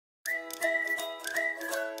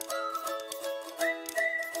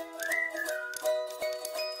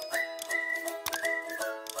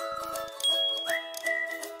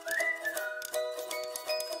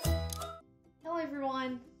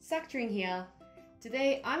Factoring here.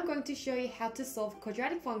 Today I'm going to show you how to solve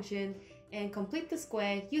quadratic function and complete the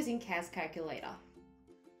square using CAS calculator.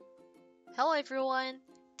 Hello everyone!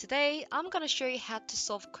 Today I'm going to show you how to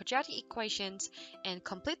solve quadratic equations and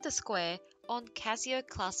complete the square on Casio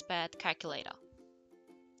Classpad calculator.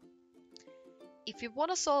 If you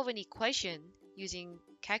want to solve an equation using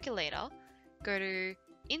calculator, go to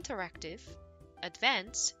Interactive,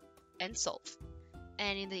 Advanced, and Solve.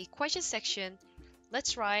 And in the equation section,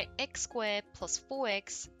 let's write x squared plus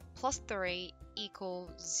 4x plus 3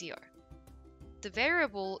 equals 0. The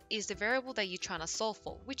variable is the variable that you're trying to solve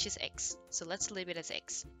for, which is x. So let's leave it as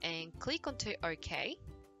x. And click onto OK.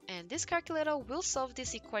 And this calculator will solve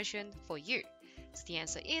this equation for you. So the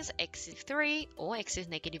answer is x is 3 or x is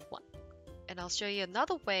negative 1. And I'll show you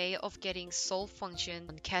another way of getting solve function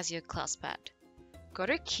on Casio Classpad. Go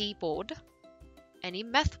to Keyboard, and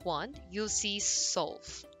in Math 1, you'll see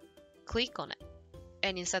Solve. Click on it.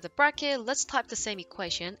 And inside the bracket, let's type the same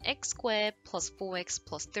equation, x squared plus 4x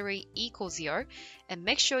plus 3 equals 0. And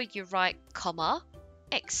make sure you write comma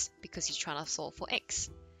x, because you're trying to solve for x.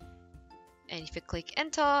 And if you click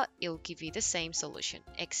enter, it'll give you the same solution.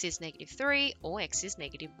 X is negative 3 or x is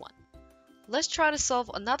negative 1. Let's try to solve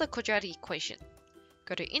another quadratic equation.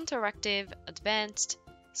 Go to Interactive, Advanced,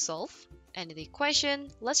 Solve. And in the equation,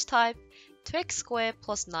 let's type 2x squared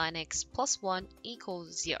plus 9x plus 1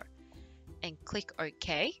 equals 0. And click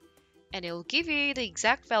OK, and it will give you the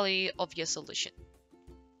exact value of your solution,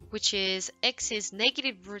 which is x is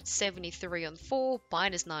negative root 73 on 4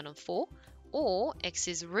 minus 9 on 4, or x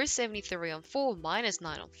is root 73 on 4 minus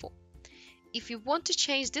 9 on 4. If you want to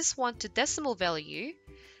change this one to decimal value,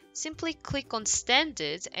 simply click on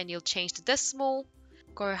Standard and you'll change the decimal,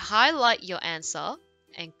 go highlight your answer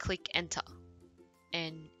and click enter.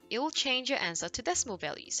 And it will change your answer to decimal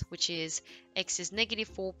values, which is x is negative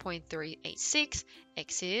 4.386,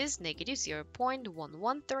 x is negative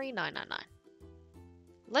 0.113999.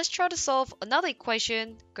 Let's try to solve another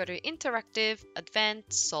equation. Go to Interactive,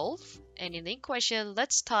 Advanced, Solve. And in the equation,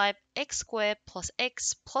 let's type x squared plus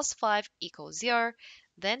x plus 5 equals 0.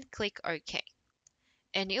 Then click OK.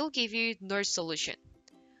 And it will give you no solution,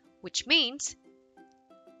 which means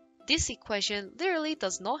this equation literally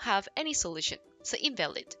does not have any solution, so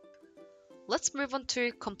invalid. Let's move on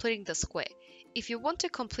to completing the square. If you want to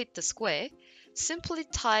complete the square, simply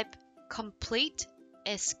type complete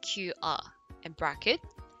SQR and bracket.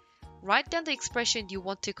 Write down the expression you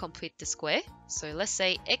want to complete the square. So let's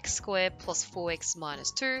say x squared plus 4x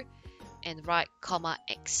minus 2 and write comma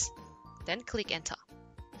x. Then click enter.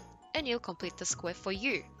 And it'll complete the square for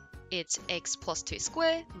you. It's x plus 2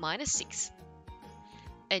 squared minus 6.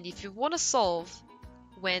 And if you want to solve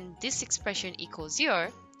when this expression equals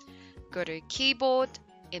 0, go to Keyboard,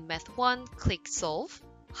 in Math 1, click Solve,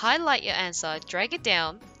 highlight your answer, drag it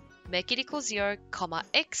down, make it equal 0, comma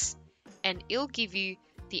x, and it'll give you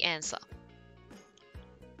the answer.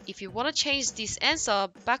 If you want to change this answer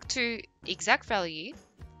back to exact value,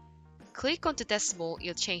 click onto decimal,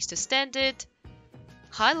 it'll change to standard,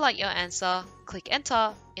 highlight your answer, click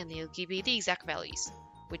enter, and it'll give you the exact values,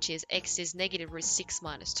 which is x is negative root 6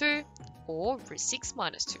 minus 2 or root 6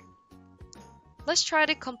 minus 2. Let's try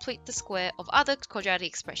to complete the square of other quadratic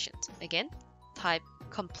expressions. Again, type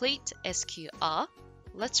complete SQR.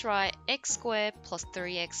 Let's write x squared plus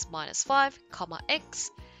 3x minus 5, comma x,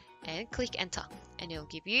 and click enter. And it'll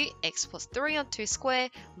give you x plus 3 on 2 squared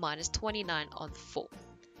minus 29 on 4.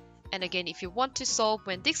 And again, if you want to solve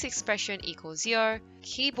when this expression equals 0,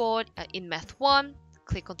 Keyboard in Math 1,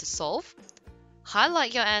 click onto Solve,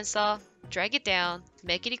 highlight your answer, drag it down,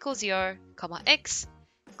 make it equal 0, comma x,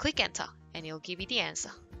 click enter, and it'll give you the answer.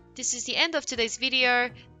 This is the end of today's video.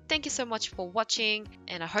 Thank you so much for watching,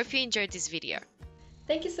 and I hope you enjoyed this video.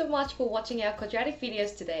 Thank you so much for watching our quadratic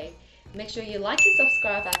videos today. Make sure you like and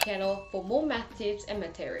subscribe our channel for more math tips and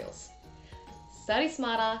materials. Study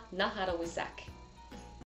smarter, not harder with Zach.